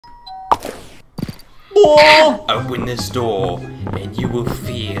Oh! Open this door and you will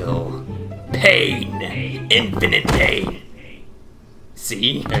feel pain. Infinite pain.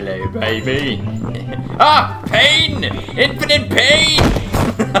 See? Hello, baby. Ah! Pain! Infinite pain!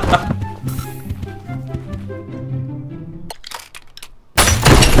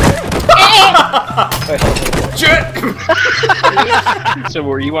 Shit! So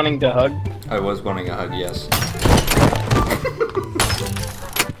were you wanting to hug? I was wanting a hug, yes.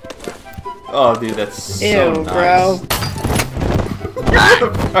 Oh, dude, that's so Ew, nice. bro.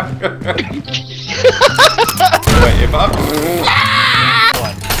 Wait, if I'm...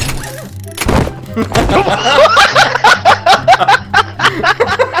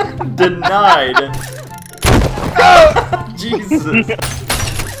 Denied. Jesus.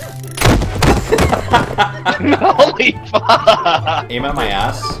 Holy fuck! Aim at my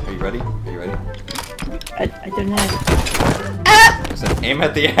ass. Are you ready? Are you ready? I don't know. I said aim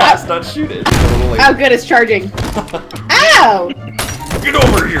at the ass, not shoot it. Totally. Oh, good, it's charging. Ow! Get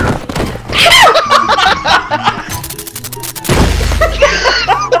over here!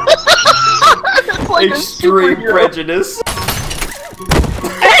 Like Extreme prejudice.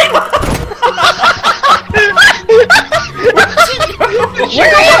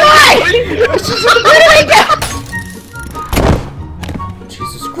 Where am I? Where do I go?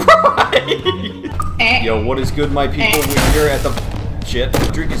 Jesus Christ! Yo, what is good, my people? We're here at the shit,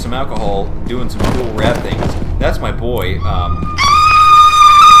 drinking some alcohol, doing some cool rap things. That's my boy.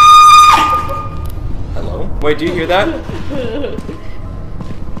 Hello? Wait, do you hear that?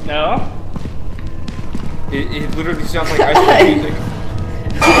 No? It literally sounds like ice cream music.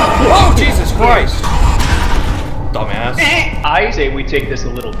 Oh, Jesus Christ! Dumbass. I say we take this a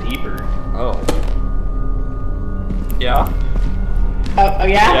little deeper. Oh. Yeah? Oh,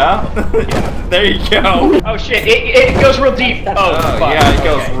 yeah? Yeah? Yeah. There you go. Oh shit, it goes real deep. Oh, fuck. Yeah, it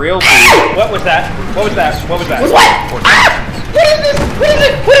goes real deep. What was that? What was that? What was that? What? Ah! What is this? What is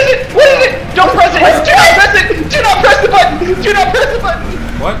it? What is it? What is it? Don't press it! Do not press it! Do not press the button! Do not press the button!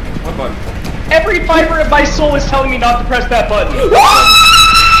 What? What button? Every fiber of my soul is telling me not to press that button.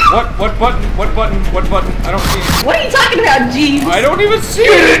 What? What button? What button? What button? I don't see it. What are you talking about, Jeeves? I don't even see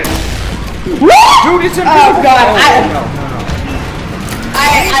it! Dude, it's invisible! Oh, God, No.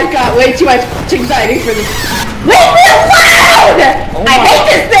 I've got way too much anxiety for this. Leave me alone! Oh I hate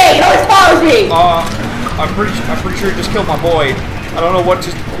this thing! It always follows me! I'm pretty sure it just killed my boy. I don't know what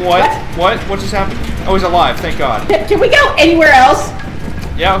just... What? What just happened? Oh, he's alive, thank God. Can we go anywhere else?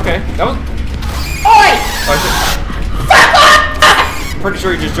 Yeah, okay. That was... Oi! Pretty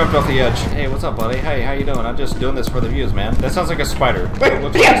sure he just jumped off the edge. Hey, what's up, buddy? Hey, how you doing? I'm just doing this for the views, man. That sounds like a spider. It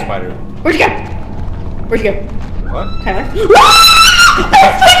looks like a spider. Where'd you go? Where'd you go? What? Tyler?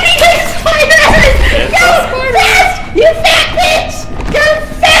 Spiders! Go fast! You fat bitch! Go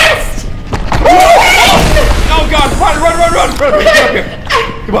fast! Oh God! Run! Get up here!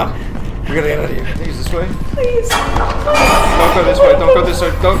 Come on! We're gonna get out of here. Please, this way. Please. Don't go this way. Don't go this way.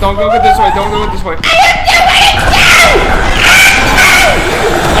 Don't go this way. Don't go this way.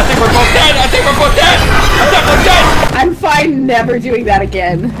 I think we're both dead. I'm definitely dead. I'm fine never doing that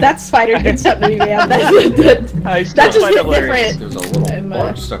again. That spider did something to me, man. That just hit different. There's a little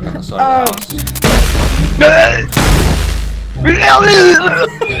barge stuck on the side of the house.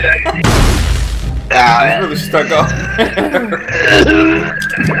 It's really stuck on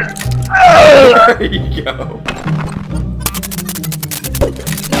there you go.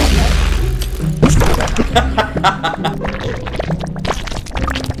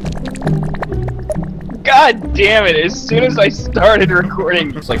 God damn it, as soon as I started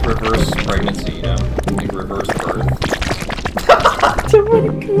recording. It's like reverse pregnancy, you know? Like reverse birth. Don't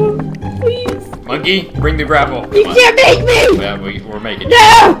wanna go, please. Monkey, bring the grapple. You can't make me! Yeah, we're making it.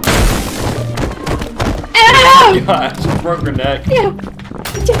 No! Ow! Gosh, broke her neck. Yeah.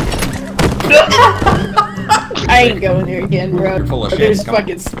 I ain't going there again, bro. You're full of shit. There's Come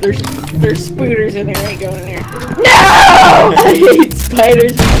fucking there's spooters in there. I ain't going there. No! I hate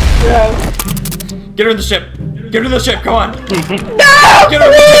spiders, bro. Get her in the ship. Get her in the ship. Come on. No,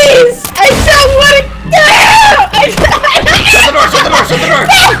 please! I don't want to. No! Shut the door. Shut the door.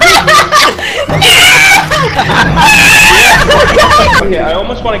 Okay, I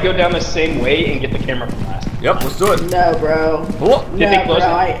almost want to go down the same way and get the camera from last. Yep, let's do it. No, bro. What? Did they close it?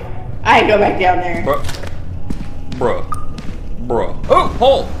 I ain't go back down there. Bruh. Oh,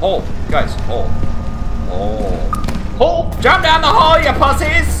 hole. Guys, hole. Jump down the hole, you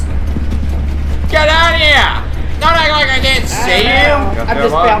pussies. Get out of here. Don't act like I can't see you. I'm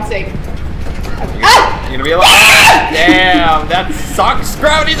just bouncing. You gonna be alive? Damn, that sucks.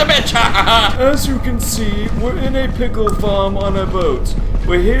 Gravity's a bitch. As you can see, we're in a pickle farm on a boat.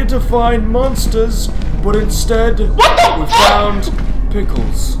 We're here to find monsters, but instead we found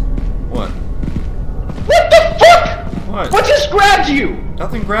pickles. What? What the fuck? What? What just grabbed you?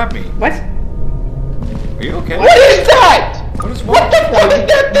 Nothing grabbed me. What? Are you okay? What is that? What is What the fuck is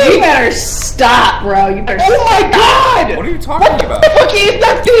that thing? You better stop, bro. You better Oh my god! What are you talking about? What the fuck is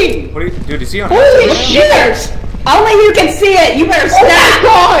that thing? What are you, dude, is he on Holy acid? shit! Only you can see it. You better Oh my stop.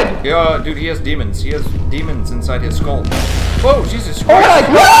 god! Yeah, dude, he has demons. He has demons inside his skull. Whoa, Jesus Oh my Christ.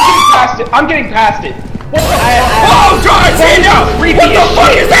 god! I'm getting past it. What the Oh, God, I see it now! What the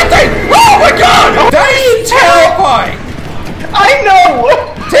fuck is that thing? Oh my God! That is terrifying! I know!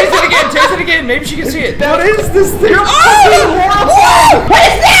 Taste it again, maybe she can see it. What is this thing? You're fucking horrible! What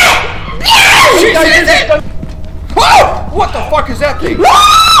is that? She sees it! Whoa! What the fuck is that thing?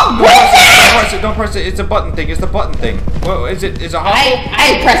 Don't press it, it's a button thing, it's the button thing. Whoa, is it hostile?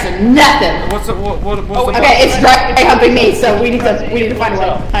 I ain't pressing nothing. What's the button? Okay, it's right humping me, so we need to find a way.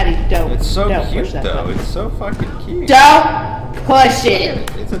 Honey, don't. It's so don't cute push that though, button. it's so fucking cute. Don't push it.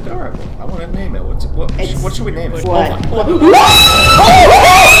 It's adorable. I want to name it. What should we name it? What? Oh,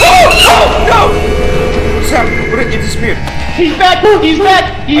 no! What's happening? What? It disappeared. He's back! He's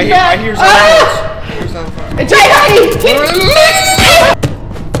back! He's back! I hear something. Here's that. It's right, honey.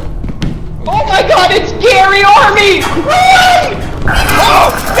 Oh my god, it's Gary Army! Run!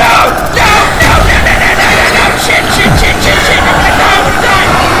 Oh no! Shit!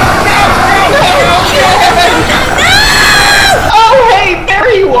 Oh hey, there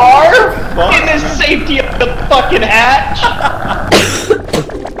you are! In the safety of the fucking hatch!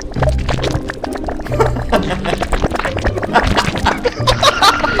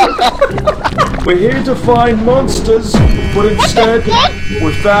 We're here to find monsters, but instead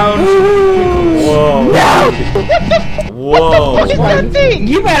we found. Whoa! Whoa! What's that thing?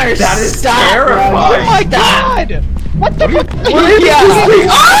 You better That is stop, terrifying. bro. Oh my god! What the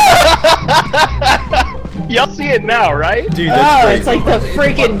fuck? Y'all see it now, right? Dude, that's crazy. It's like the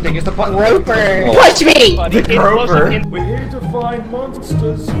freaking It's the button. roper. Oh. Push me! The groper. We're here to find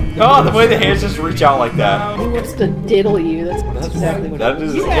monsters. Oh, the way the hands just reach out like that. He wants to diddle you. That's exactly what That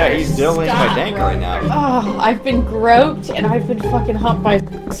is. You Yeah, better he's diddling my stop, dank bro. right now. Oh, I've been groped and I've been fucking humped by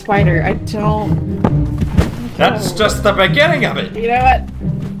a spider. I don't. That's just the beginning of it. You know what?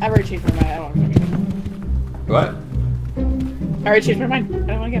 I already changed my mind. I don't want to What? I already changed my mind. I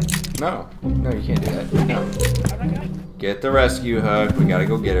don't want to get. No, you can't do that. No. I'm not gonna. Get the rescue hug. We gotta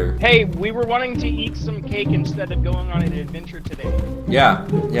go get her. Hey, we were wanting to eat some cake instead of going on an adventure today. Yeah,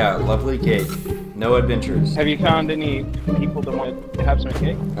 lovely cake. No adventures. Have you found any people that want to have some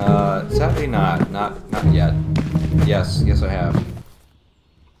cake? Sadly not yet. Yes, I have.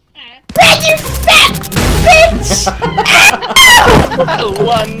 You fat bitch!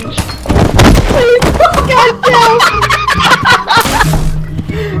 Lunge. Please, God no!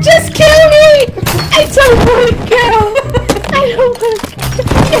 Just kill me! I don't want to go! I don't want to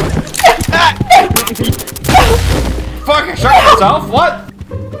go! Fucking shot myself. What?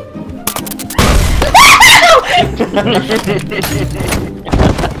 No,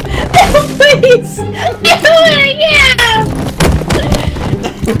 please! I don't want to go!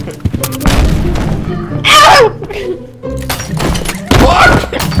 Ow!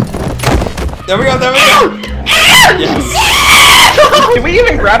 Fuck! There we go. Yes. Did we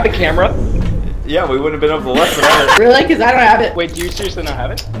even grab the camera? Yeah, we wouldn't have been able to left without it. Really? Because I don't have it. Wait, do you seriously not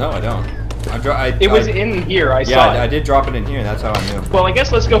have it? No, I don't. It was in here, I saw Yeah, it. I did drop it in here. That's how I knew. Well, I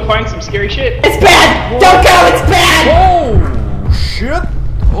guess let's go find some scary shit. It's bad! Don't go! It's bad! Oh shit!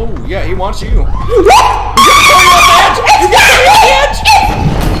 Oh yeah, he wants you.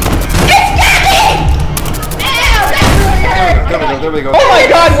 There we go. Oh my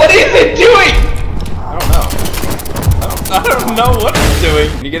god, what is it doing? I don't know what it's doing.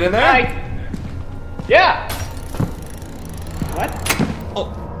 Can you get in there? Yeah. What?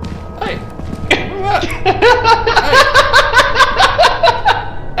 Oh. Hey.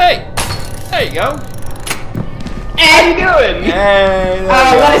 Hey. There you go. How you doing? Hey. There we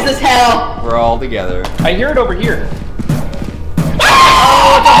go. What is this hell? We're all together. I hear it over here.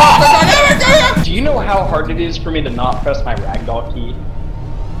 Do you know how hard it is for me to not press my ragdoll key?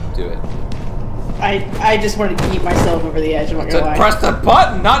 Do it. I just wanted to eat myself over the edge. I'm not gonna lie. Press the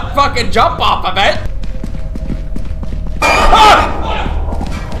button, not fucking jump off of it.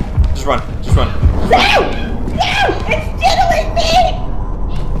 Ah! Just run. No! No! It's diddling me!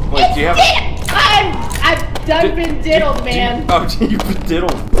 Wait, do you have? I've done been diddled, man. You've been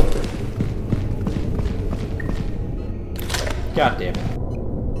diddled. God damn it.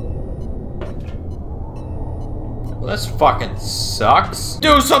 Well, this fucking sucks.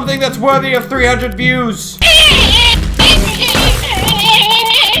 Do something that's worthy of 300 views. I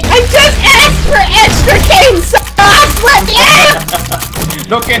just asked for extra cane sauce! Let me out!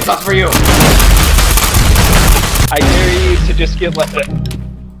 No cane sauce for you. I dare you to just get like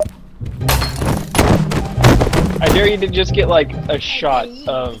I dare you to just get like a shot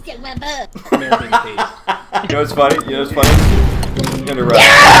of American taste. You know what's funny? You know what's funny? I'm gonna run.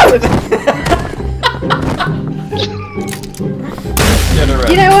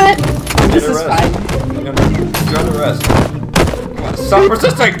 You know what? This is fine. You're under arrest. Come on, stop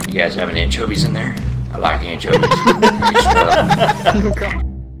resisting! You guys have any anchovies in there? I like anchovies.